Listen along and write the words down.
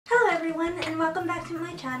everyone, and welcome back to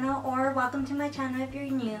my channel, or welcome to my channel if you're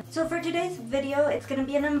new. So for today's video, it's going to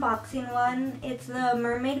be an unboxing one. It's the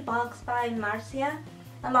Mermaid Box by Marzia,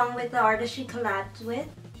 along with the artist she collabs with.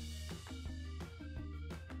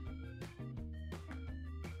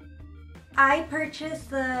 I purchased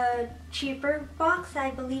the cheaper box. I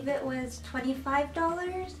believe it was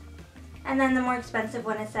 $25, and then the more expensive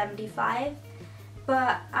one is $75.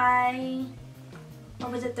 But or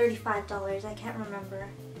was it $35? I can't remember.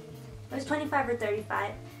 It was $25 or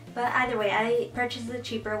 $35. But either way, I purchased the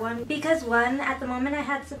cheaper one because one, at the moment I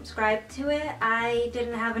had subscribed to it, I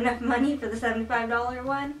didn't have enough money for the $75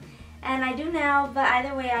 one. And I do now, but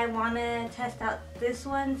either way I want to test out this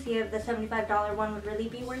one, see if the $75 one would really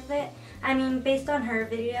be worth it. I mean, based on her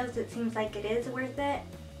videos, it seems like it is worth it.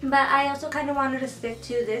 But I also kind of wanted to stick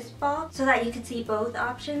to this box so that you could see both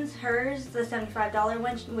options. Hers, the $75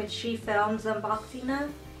 one, which she films the unboxing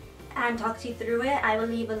of and talks you through it. I will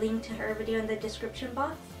leave a link to her video in the description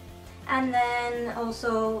box. And then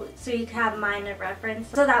also, so you can have mine as reference.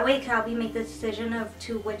 So that way you can help you make the decision of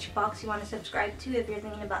to which box you want to subscribe to if you're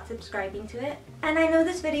thinking about subscribing to it. And I know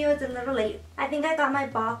this video is a little late. I think I got my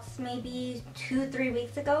box maybe 2-3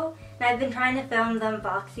 weeks ago. And I've been trying to film the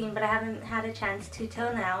unboxing, but I haven't had a chance to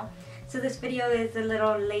till now. So this video is a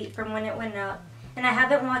little late from when it went up. And I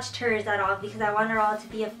haven't watched hers at all because I want her all to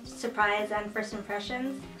be a surprise and first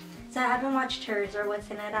impressions. So I haven't watched hers or what's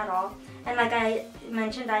in it at all. And like I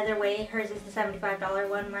mentioned, either way, hers is the $75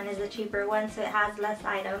 one, mine is the cheaper one, so it has less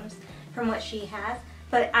items from what she has.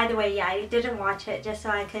 But either way, yeah, I didn't watch it just so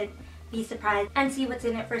I could be surprised and see what's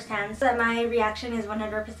in it firsthand so that my reaction is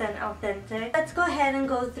 100% authentic. Let's go ahead and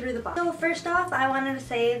go through the box. So first off, I wanted to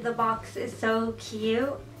say the box is so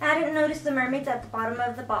cute. I didn't notice the mermaids at the bottom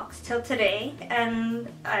of the box till today, and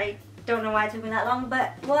I don't know why it took me that long,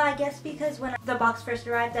 but well, I guess because when the box first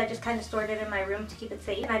arrived, I just kind of stored it in my room to keep it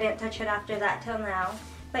safe. I didn't touch it after that till now.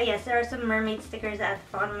 But yes, there are some mermaid stickers at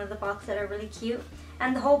the bottom of the box that are really cute.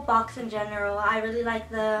 And the whole box in general, I really like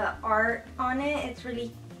the art on it. It's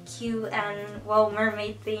really cute and, well,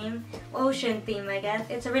 mermaid theme, ocean theme, I guess.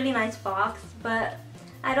 It's a really nice box, but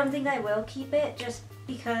I don't think I will keep it just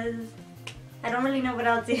because I don't really know what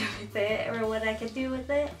I'll do with it or what I could do with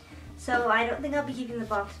it. So I don't think I'll be keeping the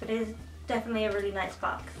box, but it is definitely a really nice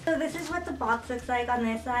box. So this is what the box looks like on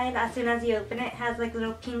this side. As soon as you open it, it has like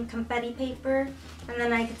little pink confetti paper, and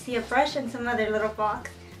then I could see a brush and some other little box.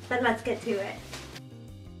 But let's get to it.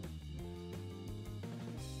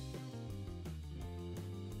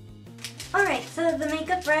 Alright, so the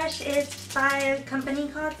makeup brush is by a company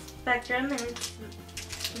called Spectrum, and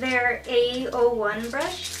it's their A01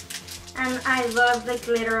 brush. And I love the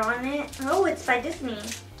glitter on it. Oh, it's by Disney.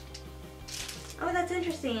 Oh, that's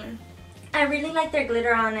interesting. I really like their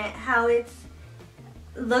glitter on it, how it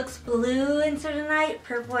looks blue in certain light,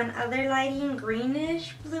 purple in other lighting,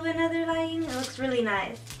 greenish blue in other lighting. It looks really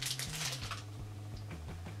nice.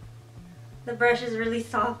 The brush is really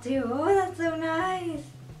soft too. Oh, that's so nice.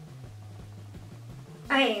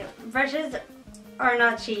 Okay, brushes are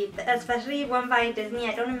not cheap, especially one by Disney.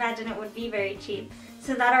 I don't imagine it would be very cheap.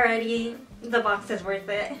 So that already, the box is worth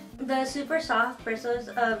it. The super soft bristles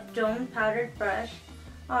of Joan powdered brush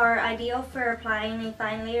are ideal for applying a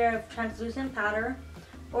fine layer of translucent powder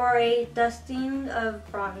or a dusting of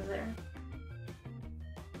bronzer.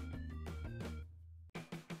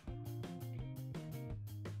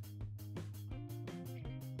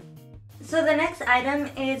 So the next item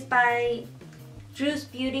is by Juice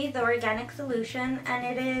Beauty, the organic solution, and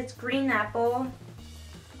it is green apple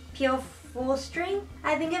peel full strength.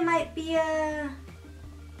 I think it might be a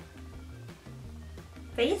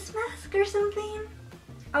face mask or something.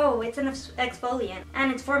 Oh, it's an exfoliant, and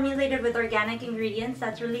it's formulated with organic ingredients.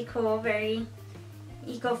 That's really cool, very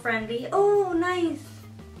eco-friendly. Oh, nice.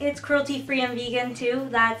 It's cruelty-free and vegan too.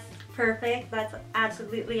 That's perfect. That's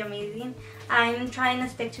absolutely amazing. I'm trying to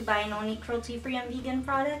stick to buying only cruelty-free and vegan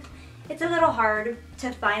products. It's a little hard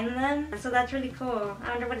to find them, so that's really cool.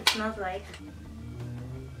 I wonder what it smells like.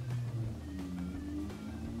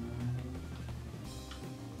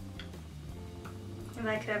 If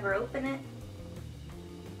I could ever open it.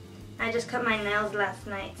 I just cut my nails last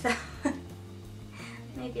night, so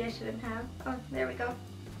maybe I shouldn't have. Oh, there we go.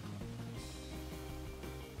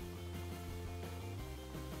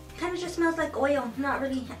 Kind of just smells like oil, not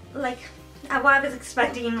really like, well, I was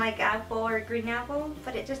expecting like apple or green apple,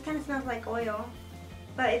 but it just kind of smells like oil.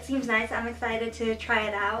 But it seems nice. I'm excited to try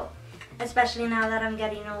it out, especially now that I'm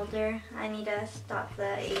getting older. I need to stop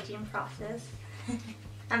the aging process.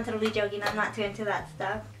 I'm totally joking, I'm not too into that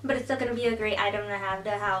stuff. But it's still going to be a great item to have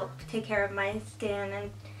to help take care of my skin and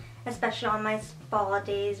especially on my spa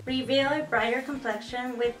days. Reveal a brighter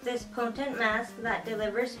complexion with this potent mask that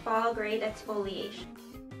delivers spa-grade exfoliation.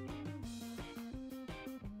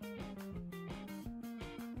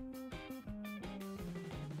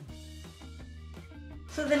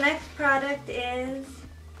 So the next product is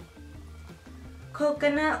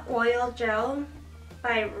Coconut Oil Gel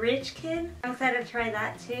by Rich Kid. I'm excited to try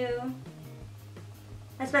that too.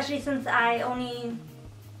 Especially since I only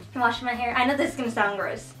wash my hair. I know this is gonna sound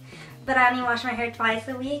gross, but I only wash my hair twice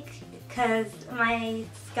a week because my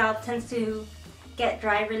scalp tends to get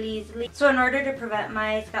dry really easily. So in order to prevent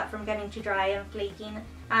my scalp from getting too dry and flaking,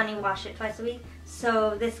 I only wash it twice a week.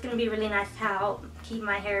 So this is gonna be really nice to help keep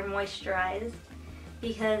my hair moisturized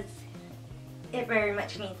because it very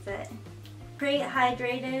much needs it. Create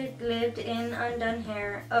hydrated, lived-in, undone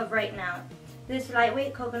hair of right now. This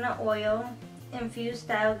lightweight coconut oil infused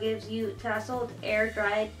style gives you tasseled,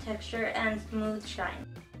 air-dried texture and smooth shine.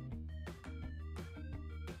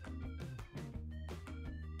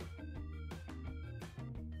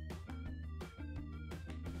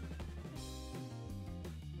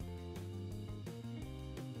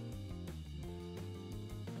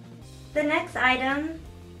 The next item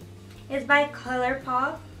is by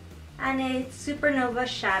ColourPop and it's Supernova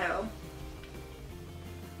Shadow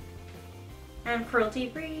and cruelty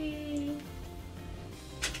free.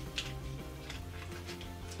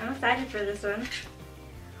 I'm excited for this one.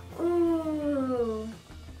 Ooh,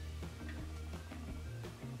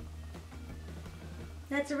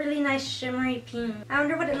 that's a really nice shimmery pink. I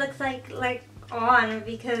wonder what it looks like on,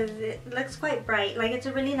 because it looks quite bright. Like, it's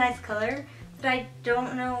a really nice color, but I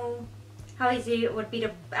don't know how easy it would be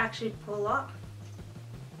to actually pull off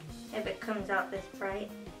if it comes out this bright.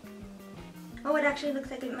 Oh, it actually looks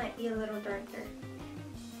like it might be a little darker.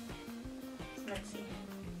 Let's see.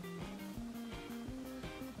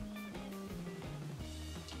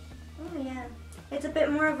 Oh yeah, it's a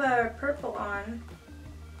bit more of a purple on.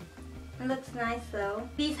 It looks nice though.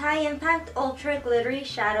 These high impact ultra glittery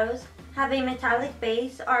shadows have a metallic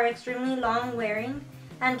base, are extremely long wearing,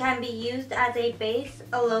 and can be used as a base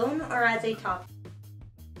alone or as a top.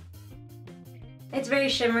 It's very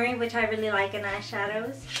shimmery, which I really like in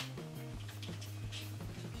eyeshadows.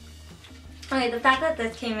 Okay, the fact that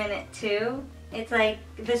this came in it too, it's like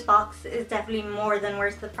this box is definitely more than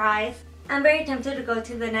worth the price. I'm very tempted to go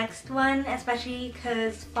to the next one, especially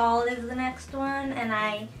because fall is the next one and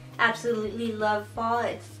I absolutely love fall.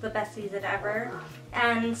 It's the best season ever.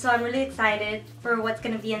 And so I'm really excited for what's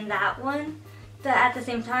going to be in that one. But at the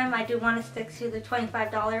same time, I do want to stick to the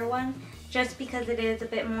 $25 one just because it is a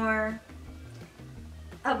bit more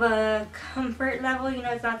of a comfort level. You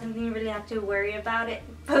know, it's not something you really have to worry about it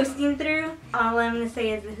posting through. All I'm going to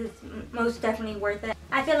say is this is most definitely worth it.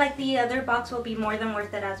 I feel like the other box will be more than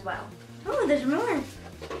worth it as well. Oh, there's more. Let's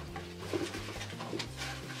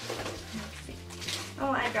see.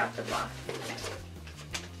 Oh, I dropped the box.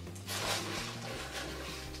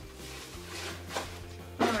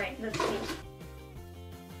 Alright, let's see.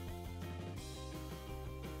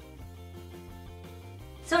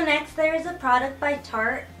 So next there is a product by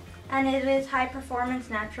Tarte, and it is High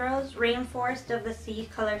Performance Naturals Rainforest of the Sea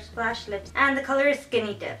Color Splash Lips, and the color is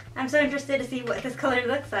Skinny Dip. I'm so interested to see what this color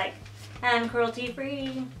looks like. And cruelty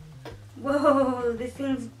free. Whoa, this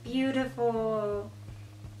thing's beautiful.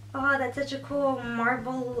 Oh, that's such a cool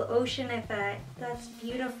marble ocean effect. That's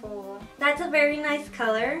beautiful. That's a very nice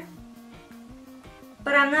color,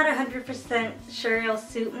 but I'm not 100% sure it'll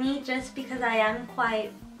suit me just because I am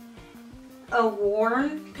quite a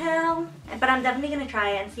warm pale. But I'm definitely going to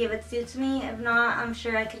try it and see if it suits me. If not, I'm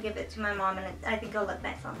sure I could give it to my mom and I think it'll look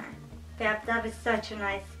nice on her. But yeah, that was such a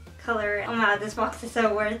nice color. Oh my god, this box is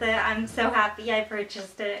so worth it. I'm so happy I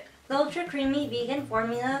purchased it. The Ultra Creamy Vegan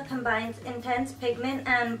formula combines intense pigment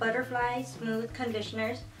and butterfly smooth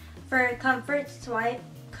conditioners for a comfort swipe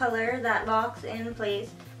color that locks in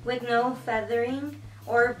place with no feathering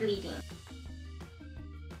or bleeding.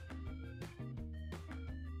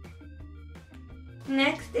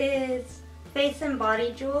 Next is Face and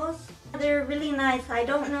Body Jewels. They're really nice. I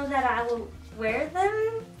don't know that I will wear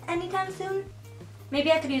them anytime soon. Maybe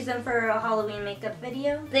I could use them for a Halloween makeup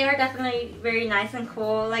video. They are definitely very nice and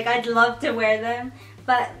cool. Like, I'd love to wear them,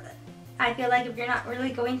 but I feel like if you're not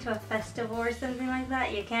really going to a festival or something like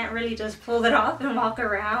that, you can't really just pull it off and walk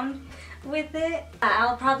around with it.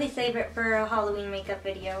 I'll probably save it for a Halloween makeup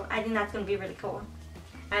video. I think that's going to be really cool.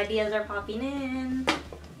 Ideas are popping in.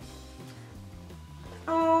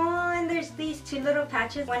 Oh, and there's these two little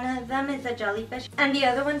patches. One of them is a jellyfish and the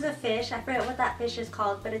other one's a fish. I forget what that fish is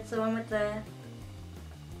called, but it's the one with the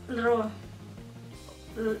little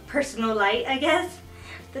personal light, I guess.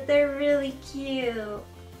 But they're really cute.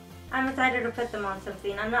 I'm excited to put them on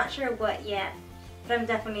something. I'm not sure what yet, but I'm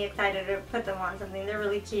definitely excited to put them on something. They're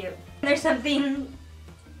really cute. There's something,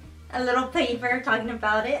 a little paper talking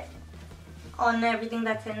about it on everything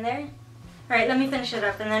that's in there. Alright, let me finish it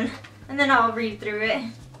up and then I'll read through it.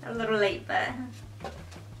 A little late, but...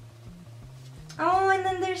 Oh, and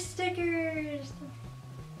then there's stickers!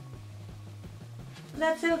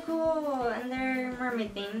 That's so cool! And they're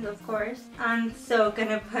mermaid themed, of course. I'm so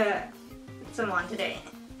gonna put some on today.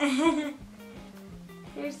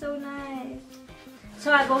 They're so nice.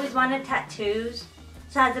 So I've always wanted tattoos.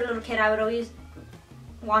 So as a little kid I would always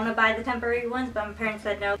want to buy the temporary ones, but my parents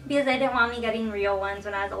said no because they didn't want me getting real ones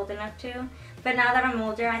when I was old enough to. But now that I'm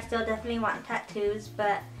older, I still definitely want tattoos,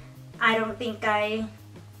 but I don't think I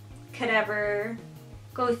could ever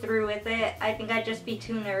go through with it. I think I'd just be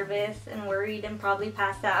too nervous and worried and probably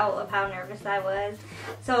pass out of how nervous I was.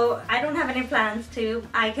 So I don't have any plans to.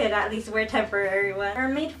 I could at least wear temporary ones.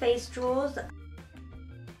 Mermaid face jewels.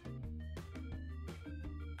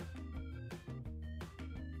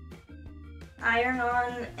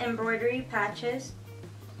 Iron-on embroidery patches.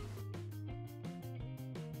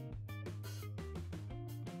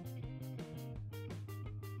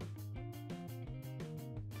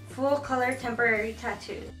 Full color temporary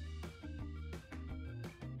tattoos.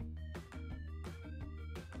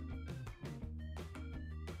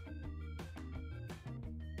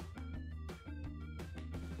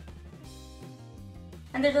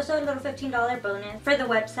 And there's also a little $15 bonus for the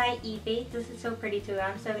website eBay. This is so pretty too.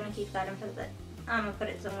 I'm still gonna keep that and put it. I'm gonna put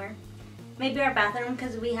it somewhere. Maybe our bathroom,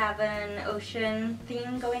 because we have an ocean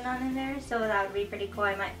theme going on in there, so that would be pretty cool.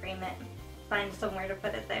 I might frame it, find somewhere to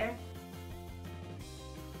put it there.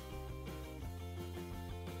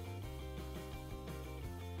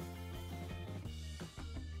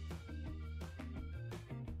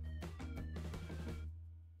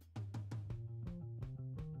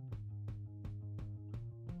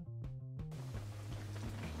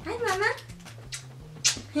 Hi, Mama.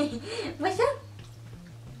 What's up?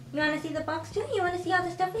 You want to see the box too? You want to see all the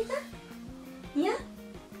stuff we got? Yeah?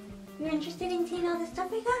 You're interested in seeing all the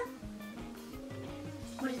stuff we got?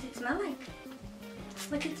 What does it smell like?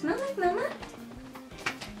 What does it smell like, Mama?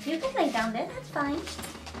 You can lay down there, that's fine.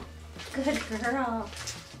 Good girl.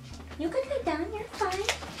 You could lay down, you're fine.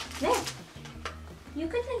 There. You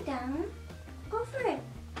could lay down. Go for it.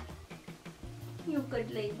 You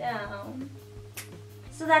could lay down.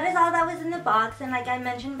 So that is all that was in the box, and like I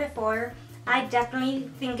mentioned before, I definitely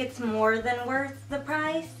think it's more than worth the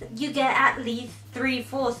price. You get at least 3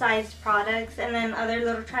 full-sized products and then other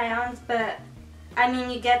little try-ons, but I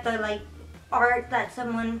mean you get the like art that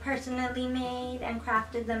someone personally made and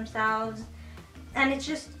crafted themselves, and it's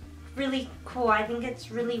just really cool. I think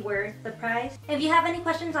it's really worth the price. If you have any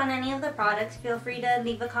questions on any of the products, feel free to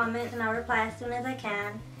leave a comment and I'll reply as soon as I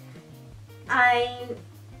can. I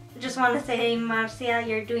just want to say, Marzia,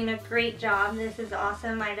 you're doing a great job. This is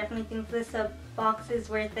awesome. I definitely think this sub box is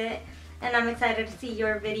worth it, and I'm excited to see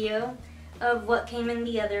your video of what came in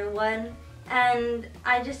the other one. And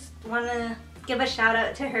I just want to give a shout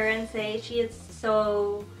out to her and say she is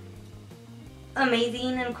so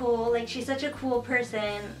amazing and cool. Like, she's such a cool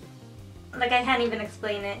person. Like, I can't even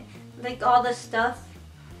explain it. Like, all the stuff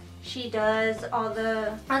she does, all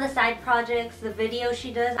the side projects, the videos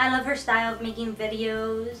she does. I love her style of making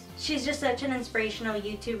videos. She's just such an inspirational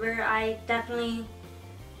YouTuber. I definitely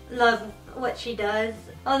love what she does.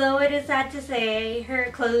 Although it is sad to say,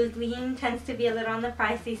 her clothing tends to be a little on the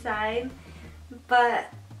pricey side.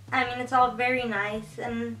 But, I mean, it's all very nice,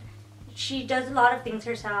 and she does a lot of things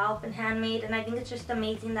herself and handmade, and I think it's just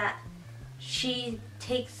amazing that she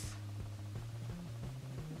takes,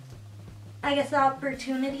 I guess, the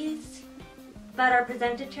opportunities that are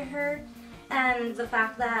presented to her, and the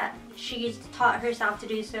fact that she's taught herself to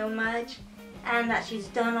do so much, and that she's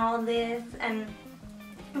done all this and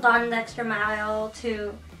gone the extra mile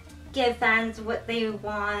to give fans what they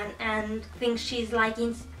want and things she's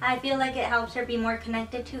liking. I feel like it helps her be more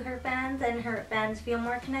connected to her fans, and her fans feel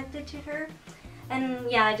more connected to her. And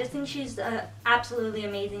yeah, I just think she's absolutely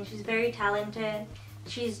amazing. She's very talented.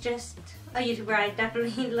 She's just a YouTuber I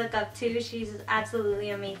definitely look up to. She's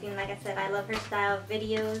absolutely amazing. Like I said, I love her style of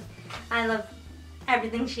videos. I love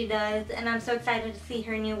everything she does, and I'm so excited to see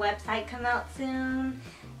her new website come out soon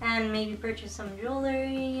and maybe purchase some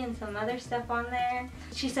jewelry and some other stuff on there.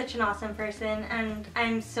 She's such an awesome person, and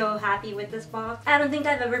I'm so happy with this box. I don't think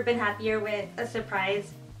I've ever been happier with a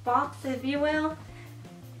surprise box, if you will.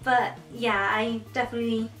 But yeah, I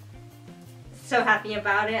definitely so happy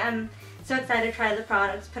about it. I'm so excited to try the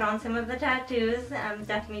products, put on some of the tattoos. I'm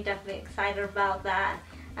definitely excited about that.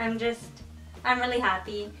 I'm really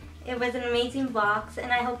happy. It was an amazing box,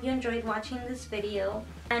 and I hope you enjoyed watching this video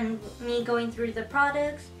and me going through the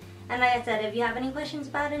products. And like I said, if you have any questions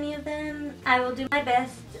about any of them, I will do my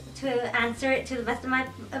best to answer it to the best of my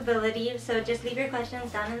ability. So just leave your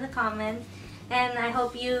questions down in the comments. And I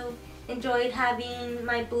hope you enjoyed having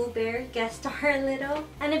my Boo Bear guest star a little.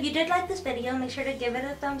 And if you did like this video, make sure to give it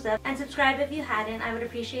a thumbs up and subscribe if you hadn't. I would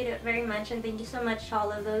appreciate it very much, and thank you so much to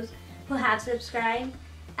all of those who have subscribed.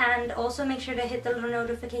 And also make sure to hit the little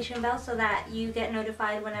notification bell so that you get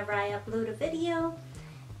notified whenever I upload a video.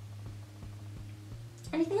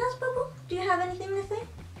 Anything else, Boo Boo? Do you have anything to say? Do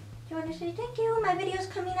you want to say thank you? My video's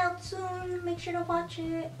coming out soon. Make sure to watch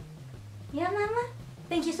it. Yeah, Mama?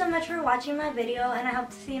 Thank you so much for watching my video, and I hope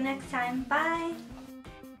to see you next time. Bye!